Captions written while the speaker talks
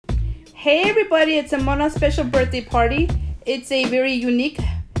Hey everybody, it's Simona's special birthday party. It's a very unique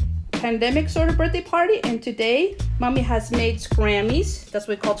pandemic sort of birthday party, and today Mommy has made scrammies. That's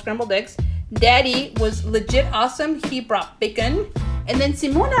what we call scrambled eggs. Daddy was legit awesome. He brought bacon. And then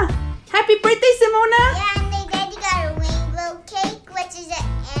Simona. Happy birthday, Simona! Yeah, and then Daddy got a rainbow cake, which is an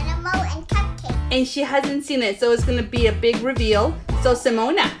animal and cupcake. And she hasn't seen it, so it's gonna be a big reveal. So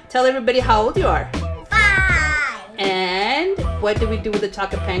Simona, tell everybody how old you are. 5. And what did we do with the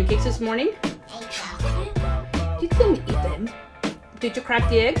chocolate pancakes this morning? Chocolate? You didn't eat them. Did you crack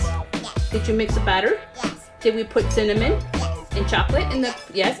the eggs? Yes. Did you mix the batter? Yes. Did we put cinnamon Yes. and chocolate in the,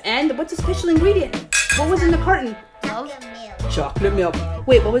 yes, and what's the special ingredient? What was in the carton? Chocolate milk. Chocolate milk.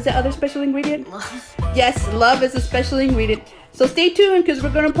 Wait, what was the other special ingredient? Love. Yes, love is a special ingredient. So stay tuned because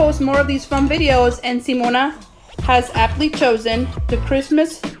we're going to post more of these fun videos, and Simona has aptly chosen the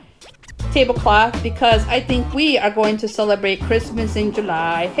Christmas tablecloth because I think we are going to celebrate Christmas in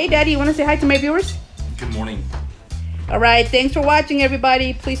July. Hey Daddy, you want to say hi to my viewers? Good morning. All right, thanks for watching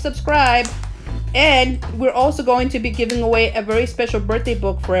everybody. Please subscribe. And we're also going to be giving away a very special birthday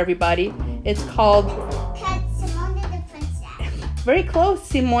book for everybody. It's called Simona the Princess. very close,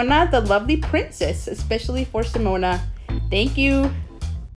 Simona the Lovely Princess, especially for Simona. Thank you.